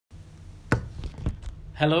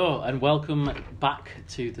Hello and welcome back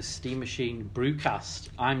to the Steam Machine Brewcast.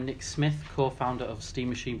 I'm Nick Smith, co-founder of Steam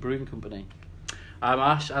Machine Brewing Company. I'm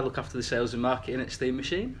Ash, I look after the sales and marketing at Steam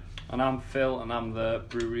Machine. And I'm Phil, and I'm the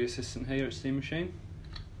brewery assistant here at Steam Machine.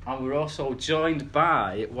 And we're also joined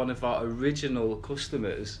by one of our original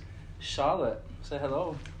customers, Charlotte. Say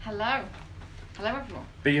hello. Hello. Hello, everyone.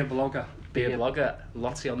 Beer blogger. Beer blogger,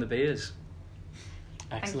 Lottie on the beers.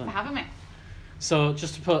 Excellent. Thanks for having me. So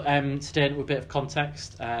just to put today into a bit of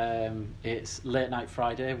context, it's late night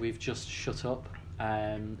Friday. We've just shut up.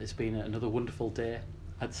 It's been another wonderful day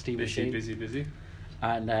at the Steam Machine. Busy.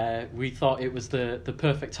 And we thought it was the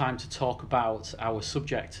perfect time to talk about our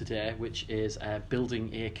subject today, which is building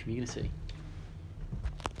a community.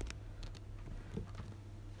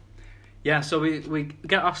 Yeah, so we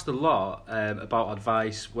get asked a lot about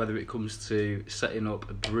advice, whether it comes to setting up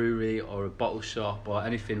a brewery or a bottle shop or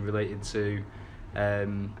anything related to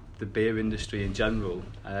the beer industry in general.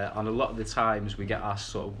 And a lot of the times we get asked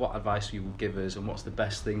sort of what advice you would give us and what's the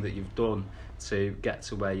best thing that you've done to get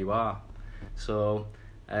to where you are. So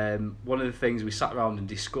one of the things we sat around and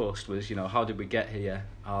discussed was, how did we get here?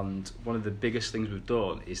 And one of the biggest things we've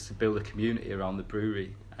done is to build a community around the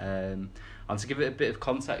brewery. And to give it a bit of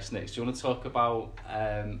context, Nick, do you want to talk about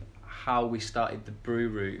how we started the brew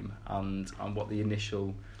room and what the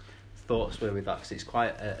initial thoughts were with that? Because it's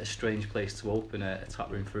quite a strange place to open a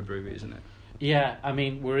tap room for a brewery, isn't it? Yeah, I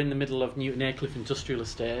mean, we're in the middle of Newton Aycliffe Industrial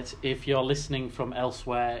Estate. If you're listening from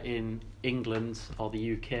elsewhere in England or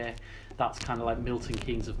the UK, that's kind of like Milton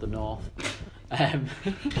Keynes of the North.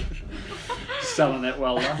 Selling it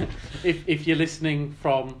well, right? If you're listening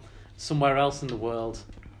from somewhere else in the world,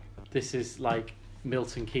 this is like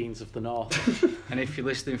Milton Keynes of the North. And if you're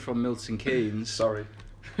listening from Milton Keynes... Sorry.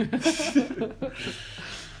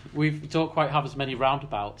 We don't quite have as many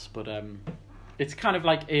roundabouts, but it's kind of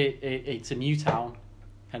like it's a new town,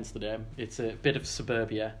 hence the name. It's a bit of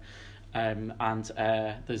suburbia, and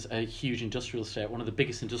there's a huge industrial estate, one of the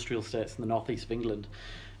biggest industrial estates in the northeast of England.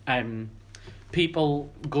 People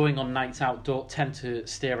going on nights out don't tend to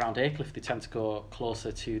stay around Aycliffe. They tend to go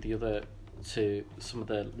closer to some of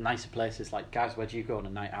the nicer places. Like, guys, where do you go on a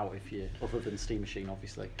night out if you other than Steam Machine,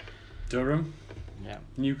 obviously? Durham. Yeah.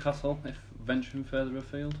 Newcastle, if venturing further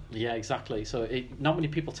afield. Yeah, exactly. So not many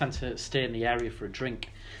people tend to stay in the area for a drink.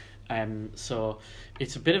 So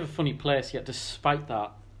it's a bit of a funny place, yet despite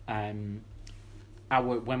that,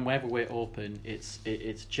 whenever we're open,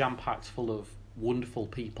 it's jam-packed full of wonderful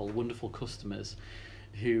people, wonderful customers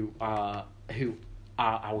who are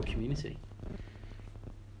our community.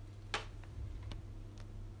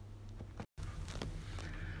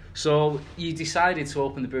 So you decided to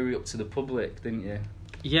open the brewery up to the public, didn't you?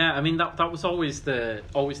 Yeah, I mean that was always the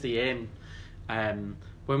aim. When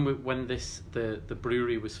the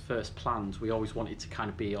brewery was first planned, we always wanted to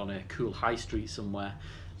kind of be on a cool high street somewhere,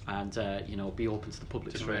 and be open to the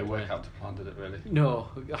public. Didn't really work out to plan, did it really? No,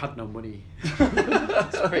 I had no money.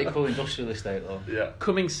 It's a pretty cool industrial estate, though. Yeah.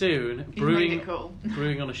 Coming soon, You made it cool.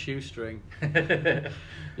 brewing on a shoestring.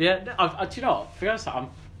 Yeah, do you know? For honest,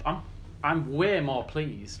 I'm way more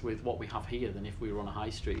pleased with what we have here than if we were on a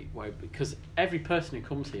high street, because every person who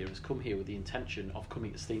comes here has come here with the intention of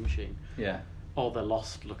coming to Steam Machine. Yeah. Or they're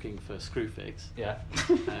lost looking for screw figs. Yeah.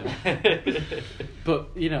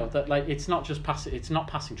 But that it's not just it's not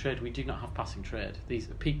passing trade. We do not have passing trade. These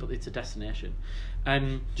people, it's a destination.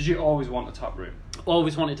 Did you always want a tap room?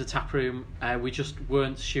 Always wanted a tap room. We just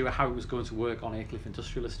weren't sure how it was going to work on Aycliffe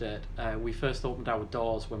Industrial Estate. We first opened our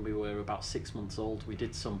doors when we were about 6 months old. We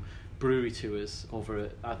did some brewery tours over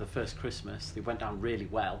at the first Christmas. They went down really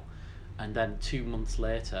well, and then 2 months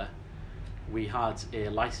later we had a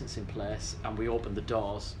license in place and we opened the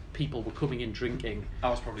doors. People were coming in drinking. I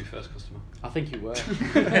was probably first customer. I think you were.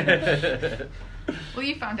 Well,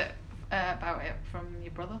 you found it about it from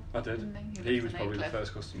your brother. I did. Didn't He was probably the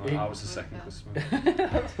first customer. I was the second customer.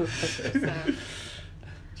 So,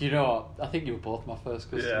 Do you know what? I think you were both my first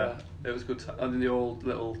customer. Yeah, it was good. And in the old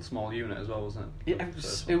little small unit as well, wasn't it? Yeah,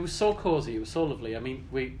 it was so cosy. It was so lovely. I mean,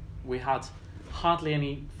 we had hardly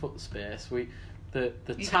any foot space. The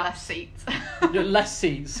you taps, got less seats. less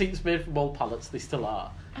seats made from wall pallets. They still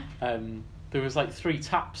are. There was like 3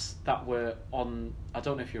 taps that were on. I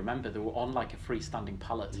don't know if you remember. They were on like a freestanding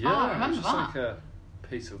pallet. Yeah, I remember it was just that. like a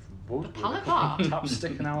piece of wood with pallet a couple bar? of taps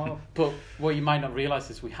sticking out of. But what you might not realise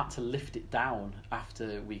is we had to lift it down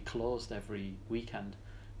after we closed every weekend,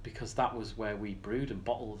 because that was where we brewed and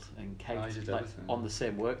bottled and kegged on the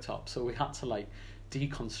same worktop. So we had to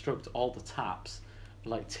deconstruct all the taps,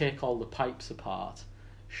 take all the pipes apart,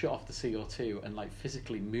 shut off the CO2 and like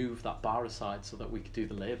physically move that bar aside so that we could do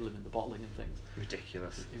the labelling and the bottling and things.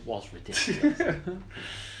 Ridiculous. It was ridiculous.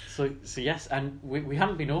 So yes, and we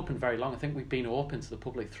hadn't been open very long. I think we've been open to the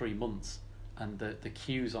public 3 months, and the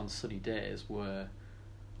queues on sunny days were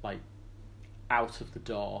like out of the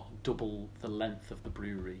door, double the length of the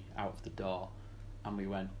brewery out of the door, and we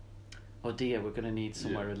went, oh dear, we're going to need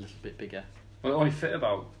somewhere a little bit bigger. Well, it only fit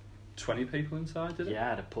about 20 people inside, did it?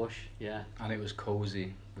 Yeah, at a push, yeah. And it was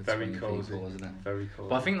cosy. With Very 20 cosy, people, wasn't it? Very cozy.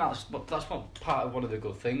 But I think that's not part of one of the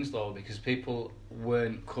good things though, because people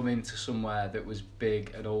weren't coming to somewhere that was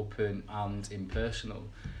big and open and impersonal,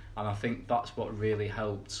 and I think that's what really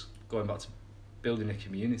helped going back to building a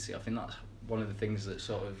community. I think that's one of the things that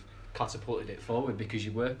sort of catapulted it forward, because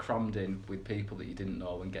you were crammed in with people that you didn't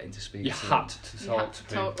know and getting to speak you to had them. to You talk had to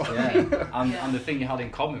to talk people. to Yeah, and Yeah. and the thing you had in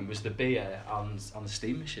common was the beer and the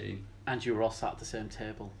steam machine. And you were all sat at the same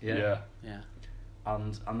table. Yeah. Yeah.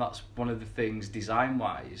 And that's one of the things design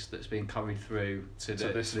wise that's been carried through to the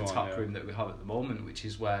this to the one, tap yeah. room that we have at the moment, which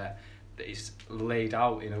is where it's laid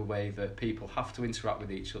out in a way that people have to interact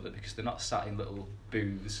with each other, because they're not sat in little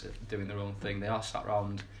booths doing their own thing. They are sat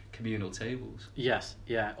around communal tables. Yes,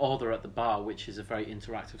 yeah. Or they're at the bar, which is a very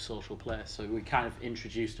interactive social place. So we kind of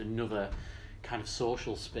introduced another kind of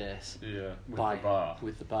social space Yeah, with by- the bar.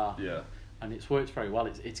 with the bar. Yeah. And it's worked very well.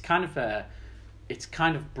 It's kind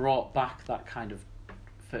of brought back that kind of,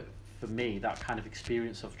 for me, that kind of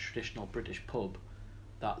experience of traditional British pub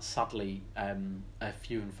that sadly are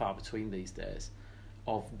few and far between these days,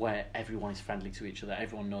 of where everyone is friendly to each other,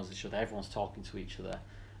 everyone knows each other, everyone's talking to each other,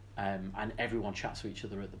 and everyone chats to each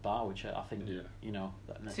other at the bar, which I think, you know...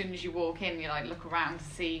 As soon as you walk in, you like look around to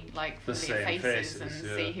see like The familiar same faces faces, and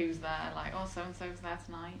yeah. see who's there. Like, oh, so and so's there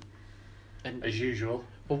tonight. And, As usual.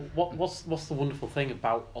 but what's the wonderful thing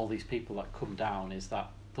about all these people that come down is that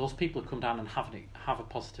those people who come down and have a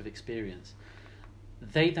positive experience,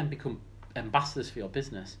 they then become ambassadors for your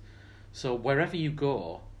business. So wherever you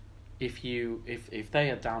go, if they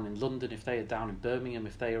are down in London, if they are down in Birmingham,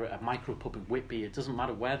 if they are at a micro pub in Whitby, it doesn't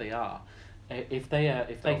matter where they are. If they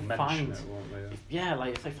They'll mention find it, won't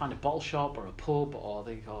they? if they find a bottle shop or a pub, or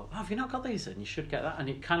they go, oh, have you not got these? And you should get that, and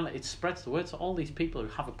it kind of it spreads the word. So all these people who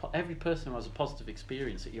have every person who has a positive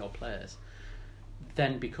experience at your place,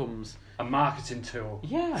 then becomes A marketing tool.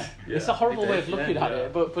 yeah. Yeah, It's a horrible it way is, of looking yeah, at yeah.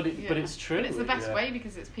 it, but it's Yeah. true. But it's the best Yeah. way,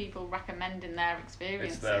 because it's people recommending their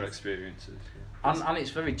experiences. It's their experiences. And it's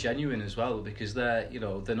very genuine as well, because they're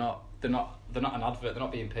not an advert. They're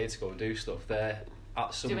not being paid to go and do stuff. They're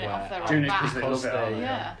at Doing it off somewhere their own Doing it back. because they love it, aren't they?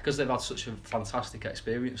 Yeah. because they've had such a fantastic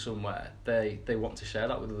experience somewhere. They want to share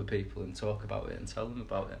that with other people and talk about it and tell them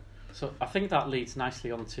about it. So I think that leads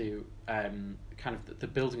nicely onto kind of the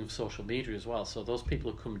building of social media as well. So those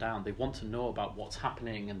people who come down, they want to know about what's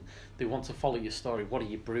happening, and they want to follow your story. What are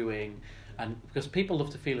you brewing? And because people love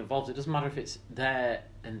to feel involved, it doesn't matter if it's there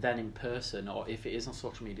and then in person, or if it is on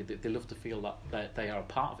social media. They love to feel that they are a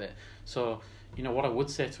part of it. So, you know, what I would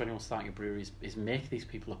say to anyone starting a brewery is make these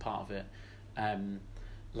people a part of it.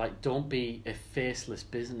 Like, don't be a faceless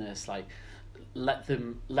business. Like, let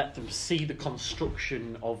them see the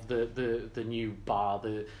construction of the new bar.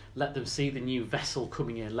 Let them see the new vessel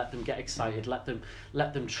coming in. Let them get excited. Let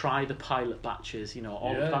them try the pilot batches. You know,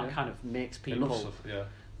 all of that kind of makes They people. love stuff, yeah.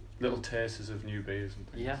 Little tasters of new beers and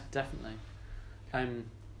things. Yeah, definitely.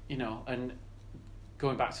 You know, and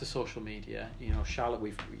going back to social media, you know,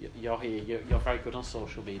 Charlotte, you're here. You're very good on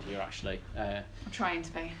social media, actually. I'm trying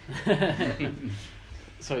to be.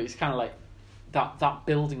 So it's kind of like that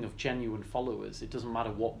building of genuine followers. It doesn't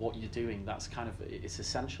matter what you're doing. That's kind of it's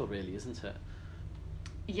essential, really, isn't it?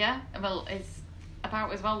 Yeah, well, it's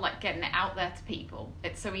about as well like getting it out there to people.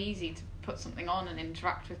 It's so easy to put something on and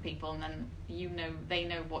interact with people, and then they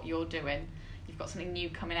know what you're doing. You've got something new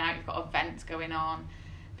coming out. You've got events going on.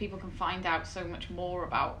 People can find out so much more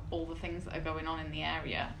about all the things that are going on in the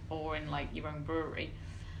area or in like your own brewery,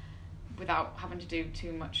 without having to do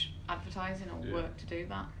too much advertising or work to do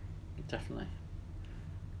that. Definitely.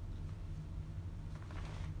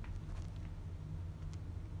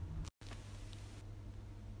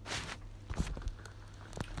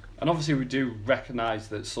 And obviously we do recognise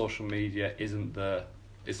that social media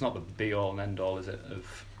it's not the be all and end all, is it,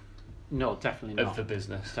 of No, definitely not. the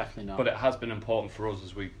business. Definitely not. But it has been important for us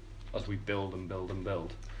as we build and build and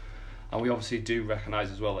build. And we obviously do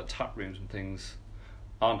recognise as well that tap rooms and things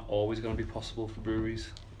aren't always going to be possible for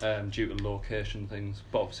breweries due to location things.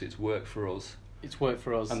 But obviously it's worked for us. It's worked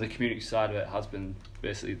for us. And the community side of it has been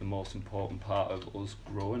basically the most important part of us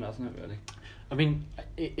growing, hasn't it, really? I mean,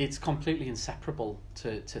 it's completely inseparable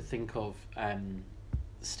to think of the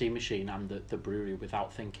steam machine and the brewery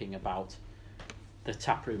without thinking about the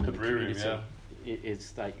tap room The and the brew room, community.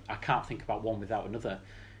 It's like I can't think about one without another.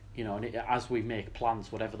 You know, and as we make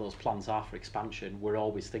plans, whatever those plans are for expansion, we're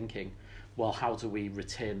always thinking, well, how do we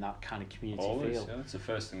retain that kind of community Always, feel? yeah. It's the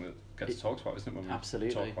first thing that gets talked about, isn't it, when we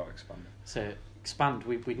Absolutely. talk about expanding? So expand.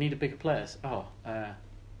 We need a bigger place.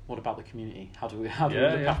 What about the community? How do we look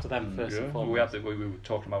after them first and foremost? We were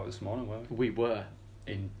talking about it this morning, weren't we? We were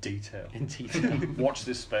In detail. in detail. Watch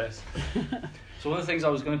this space. So one of the things I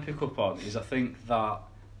was going to pick up on is I think that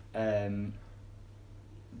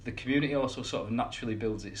the community also sort of naturally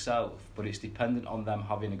builds itself, but it's dependent on them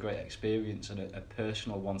having a great experience and a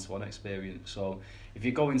personal one-to-one experience. So if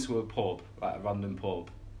you go into a pub, like a random pub,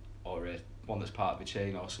 or one that's part of a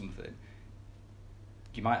chain or something,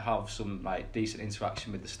 you might have some like decent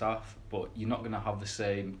interaction with the staff, but you're not going to have the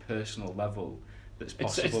same personal level that's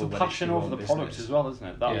possible. It's the when passion your over own the business. product as well, isn't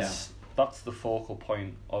it? That's the focal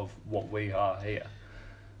point of what we are here.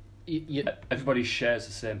 Everybody shares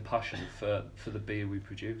the same passion for the beer we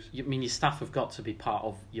produce. I mean, your staff have got to be part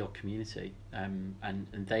of your community, and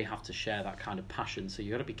they have to share that kind of passion. So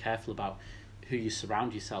you've got to be careful about who you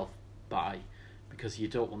surround yourself by, because you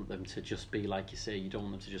don't want them to just be, like you say, you don't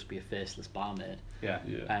want them to just be a faceless barmaid. Yeah.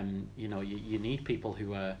 You know, you need people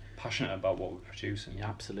who are passionate about what we're producing. Yeah,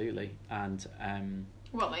 absolutely, and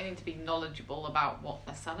well, they need to be knowledgeable about what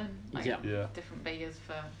they're selling. Like different beers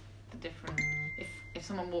for the different. If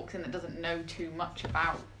someone walks in that doesn't know too much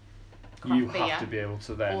about craft you beer, have to be able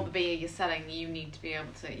to then, or the beer you're selling, you need to be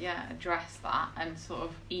able to address that and sort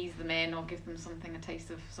of ease them in, or give them a taste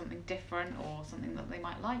of something different or something that they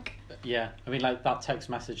might like. Yeah, I mean, like that text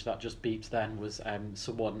message that just beeped then was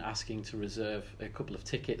someone asking to reserve a couple of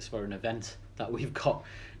tickets for an event that we've got.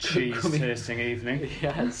 Cheese tasting evening.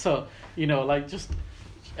 Yeah, so you know, like just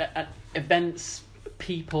events,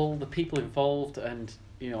 the people involved, and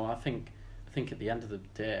you know, I think at the end of the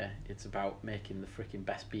day, it's about making the freaking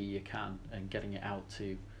best beer you can and getting it out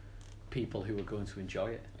to people who are going to enjoy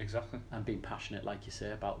it. Exactly. And being passionate, like you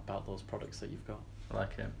say, about those products that you've got. I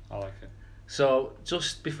like it. So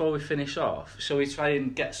just before we finish off, shall we try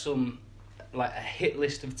and get some, like a hit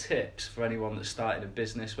list of tips for anyone that's starting a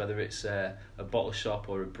business, whether it's a bottle shop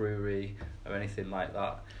or a brewery or anything like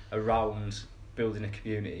that, around building a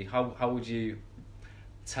community? How would you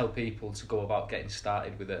tell people to go about getting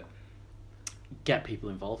started with it? Get people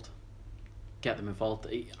involved. Get them involved.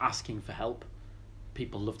 Asking for help.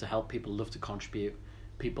 People love to help. People love to contribute.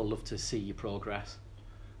 People love to see your progress.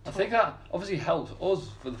 I think that obviously helped us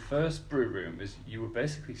for the first brew room, is you were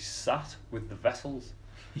basically sat with the vessels.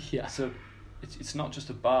 Yeah. So it's not just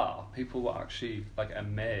a bar. People were actually like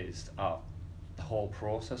amazed at the whole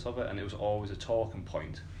process of it, and it was always a talking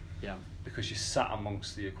point. Yeah. Because you sat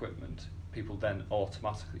amongst the equipment, people then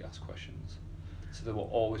automatically ask questions. So they were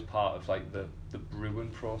always part of like the brewing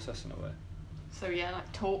process in a way. So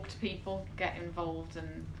like talk to people, get involved,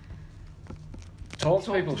 and talk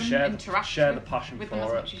to people, them, share the passion with for them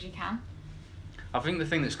as it. much as you can. I think the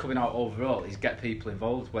thing that's coming out overall is get people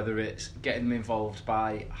involved, whether it's getting them involved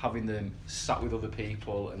by having them sat with other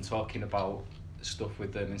people and talking about stuff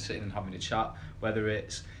with them and sitting and having a chat, whether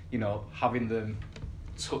it's, you know, having them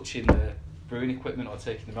touching the brewing equipment or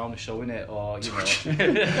taking them around and showing it, or you know,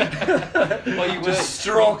 or you just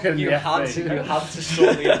stroking. You had to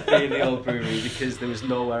stroke the FB in the old brewery because there was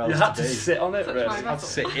nowhere else you had to to be. sit on it, really. You had to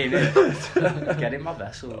sit in it, get in my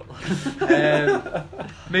vessel.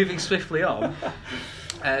 Moving swiftly on,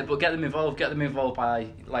 but get them involved by,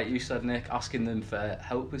 like you said, Nick, asking them for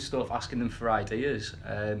help with stuff, asking them for ideas,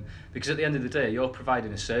 because at the end of the day, you're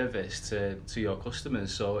providing a service to your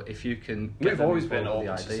customers. So if you can get We've them always been involved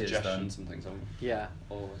open with to the ideas, suggestions and things, haven't we? Yeah.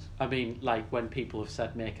 Always. I mean, like when people have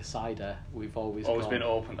said make a cider, we've always been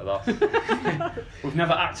open to that. We've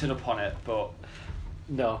never acted upon it, but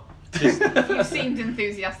no. You seemed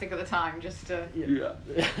enthusiastic at the time, just to... Yeah.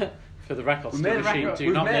 For the record, We've made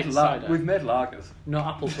cider. We've made lagers. No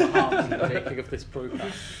apples for hearts in the making of this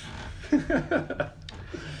programme.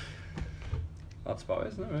 That's about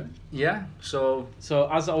it, isn't it, really? Yeah. So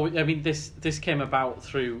as always, I mean, this came about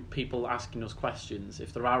through people asking us questions.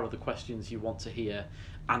 If there are other questions you want to hear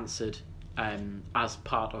answered as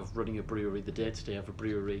part of running a brewery, the day-to-day of a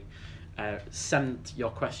brewery, send your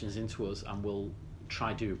questions into us and we'll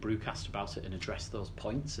try do a brewcast about it and address those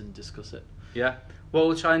points and discuss it. yeah, what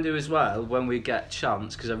we'll try and do as well when we get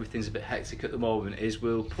chance, because everything's a bit hectic at the moment, is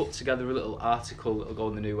we'll put together a little article that'll go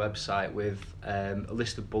on the new website with a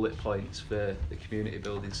list of bullet points for the community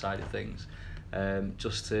building side of things,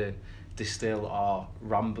 just to distill our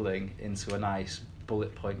rambling into a nice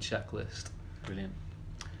bullet point checklist. Brilliant.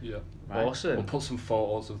 Yeah. Right. Awesome. We'll put some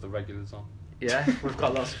photos of the regulars on. Yeah, we've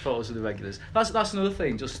got lots of photos of the regulars. That's another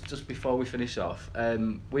thing. Just before we finish off,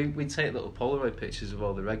 we take little Polaroid pictures of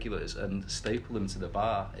all the regulars and staple them to the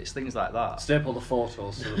bar. It's things like that. Staple the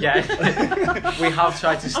photos. To the Yeah, we have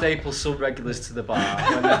tried to staple some regulars to the bar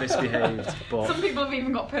when they're misbehaved, but Some people have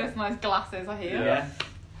even got personalised glasses, I hear. yeah.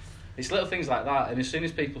 It's little things like that, and as soon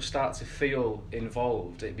as people start to feel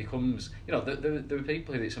involved, it becomes, there are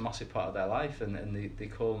people who it's a massive part of their life, and they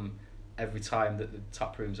come every time that the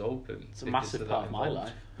tap room's open. It's a massive part of my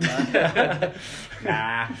life.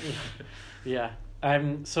 Nah. Yeah.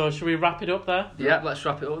 So should we wrap it up there? Yeah, let's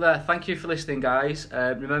wrap it up there. Thank you for listening, guys.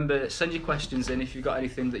 Remember, send your questions in if you've got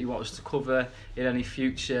anything that you want us to cover in any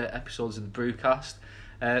future episodes of the Brewcast.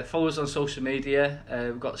 Follow us on social media.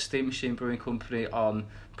 We've got Steam Machine Brewing Company on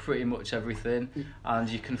pretty much everything, and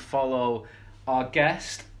you can follow our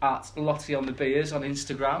guest at Lottie on the Beers on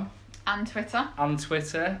Instagram And Twitter. and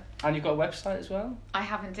Twitter, and you've got a website as well. I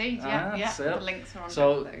have indeed, Ah, yeah. that's it. The links are on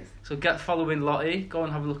So- both of those. So get following Lottie. Go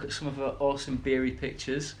and have a look at some of her awesome beery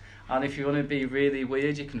pictures. And if you want to be really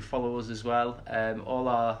weird, you can follow us as well. All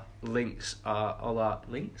our links. Yes.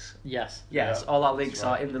 Yes, Yeah, all our links that's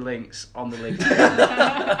right. are in the links on the link.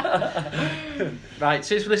 Right,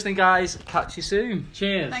 cheers for listening, guys. Catch you soon.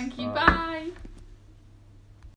 Cheers. Thank you, bye.